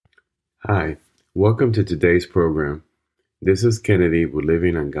Hi, welcome to today's program. This is Kennedy with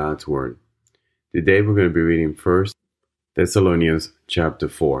Living on God's Word. Today we're going to be reading 1 Thessalonians chapter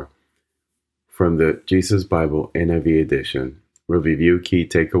 4 from the Jesus Bible NIV edition. We'll review key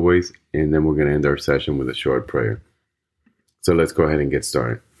takeaways and then we're going to end our session with a short prayer. So let's go ahead and get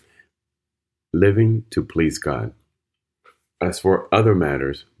started. Living to please God. As for other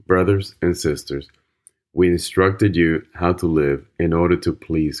matters, brothers and sisters, we instructed you how to live in order to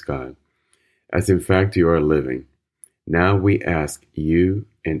please God, as in fact you are living. Now we ask you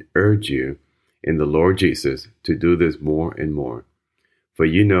and urge you in the Lord Jesus to do this more and more, for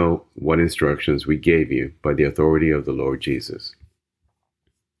you know what instructions we gave you by the authority of the Lord Jesus.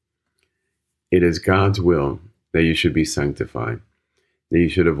 It is God's will that you should be sanctified, that you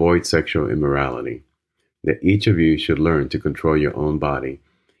should avoid sexual immorality, that each of you should learn to control your own body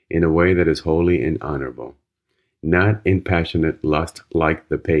in a way that is holy and honorable, not in passionate lust like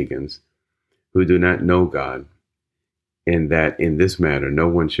the pagans, who do not know God, and that in this matter no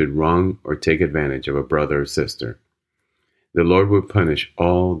one should wrong or take advantage of a brother or sister. The Lord will punish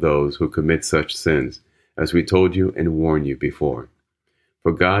all those who commit such sins, as we told you and warned you before.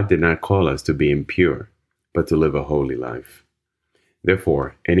 For God did not call us to be impure, but to live a holy life.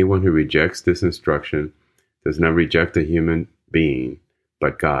 Therefore, anyone who rejects this instruction does not reject a human being,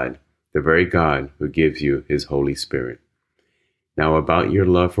 but God, the very God who gives you his Holy Spirit. Now about your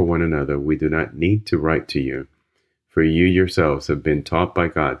love for one another, we do not need to write to you, for you yourselves have been taught by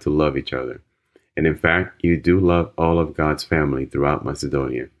God to love each other. And in fact, you do love all of God's family throughout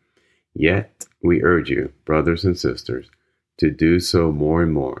Macedonia. Yet we urge you, brothers and sisters, to do so more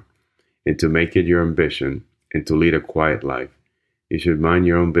and more, and to make it your ambition, and to lead a quiet life. You should mind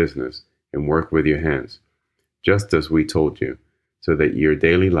your own business and work with your hands, just as we told you, so that your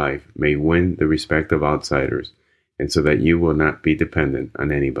daily life may win the respect of outsiders, and so that you will not be dependent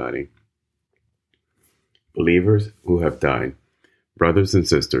on anybody. Believers who have died, brothers and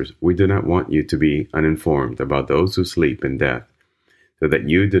sisters, we do not want you to be uninformed about those who sleep in death, so that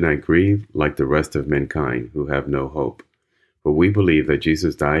you do not grieve like the rest of mankind who have no hope. For we believe that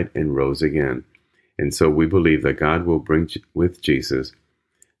Jesus died and rose again, and so we believe that God will bring with Jesus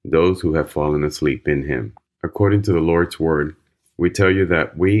those who have fallen asleep in him. According to the Lord's word, we tell you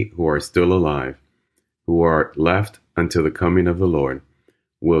that we who are still alive, who are left until the coming of the Lord,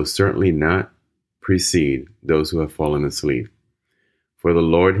 will certainly not precede those who have fallen asleep. For the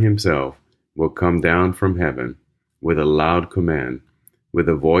Lord himself will come down from heaven with a loud command, with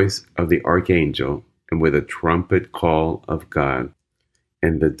the voice of the archangel, and with a trumpet call of God,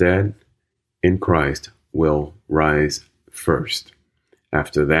 and the dead in Christ will rise first.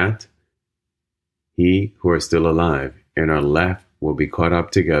 After that, he who are still alive and are left will be caught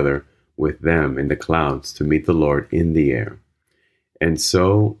up together with them in the clouds to meet the Lord in the air. And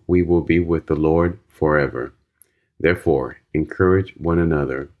so we will be with the Lord forever. Therefore, encourage one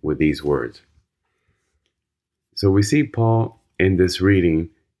another with these words. So we see Paul in this reading,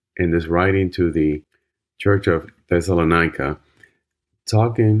 in this writing to the church of Thessalonica,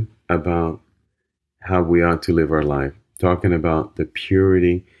 talking about how we ought to live our life, talking about the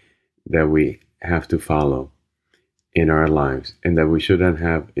purity that we have to follow in our lives, and that we shouldn't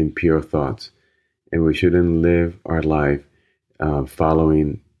have impure thoughts, and we shouldn't live our life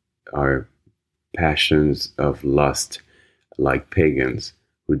following our passions of lust like pagans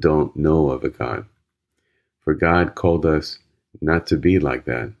who don't know of a God. For God called us not to be like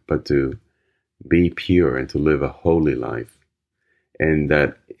that, but to be pure and to live a holy life, and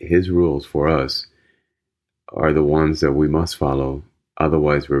that his rules for us are the ones that we must follow.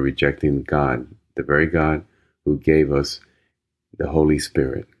 Otherwise, we're rejecting God, the very God who gave us the Holy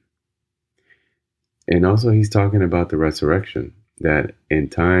Spirit. And also he's talking about the resurrection, that in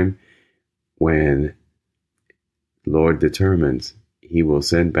time when Lord determines, he will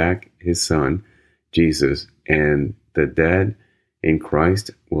send back his son, Jesus, and the dead in Christ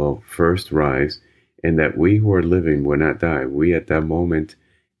will first rise, and that we who are living will not die. We at that moment,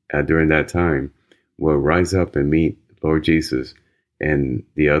 during that time, will rise up and meet Lord Jesus and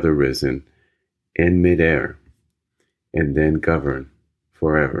the other risen in midair, and then govern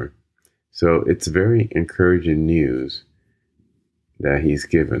forever. So it's very encouraging news that he's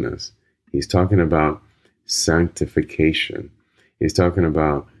given us. He's talking about sanctification. He's talking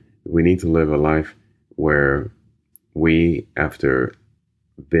about we need to live a life where we, after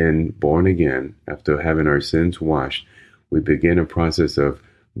being born again, after having our sins washed, we begin a process of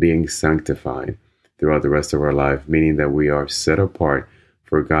being sanctified throughout the rest of our life, meaning that we are set apart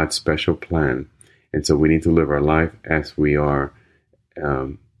for God's special plan. And so we need to live our life as we are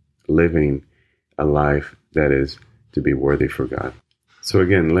living a life that is to be worthy for God. So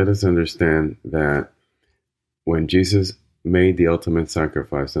again, let us understand that when Jesus made the ultimate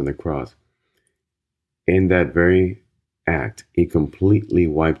sacrifice on the cross, in that very act, he completely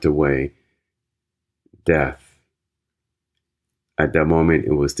wiped away death. At that moment,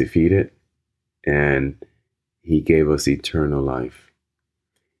 it was defeated, and he gave us eternal life.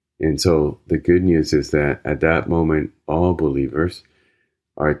 And so the good news is that at that moment, all believers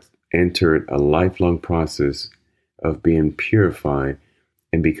are entered a lifelong process of being purified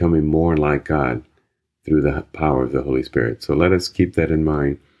and becoming more like God through the power of the Holy Spirit. So let us keep that in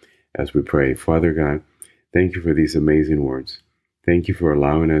mind as we pray. Father God, thank you for these amazing words. Thank you for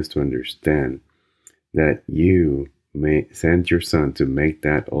allowing us to understand that you may send your Son to make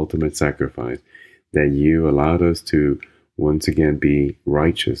that ultimate sacrifice, that you allowed us to once again be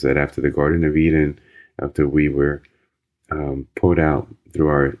righteous, that after the Garden of Eden, after we were put out through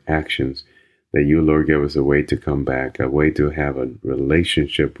our actions, that you, Lord, gave us a way to come back, a way to have a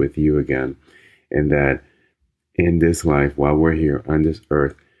relationship with you again, and that in this life, while we're here on this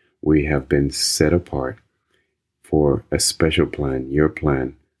earth, we have been set apart for a special plan, your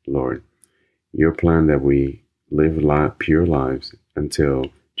plan, Lord, your plan that we live pure lives until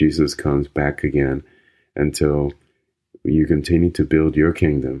Jesus comes back again, until you continue to build your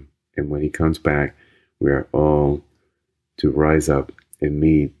kingdom. And when he comes back, we are all to rise up and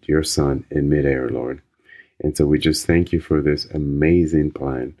meet your Son in midair, Lord. And so we just thank you for this amazing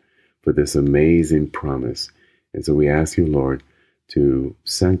plan, for this amazing promise. And so we ask you, Lord, to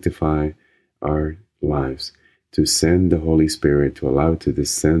sanctify our lives, to send the Holy Spirit, to allow it to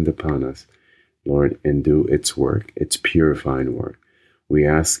descend upon us, Lord, and do its work, its purifying work. We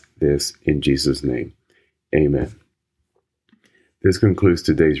ask this in Jesus' name. Amen. This concludes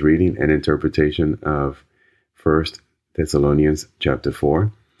today's reading and interpretation of 1 Thessalonians chapter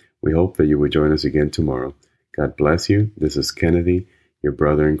 4. We hope that you will join us again tomorrow. God bless you. This is Kennedy, your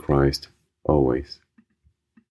brother in Christ, always.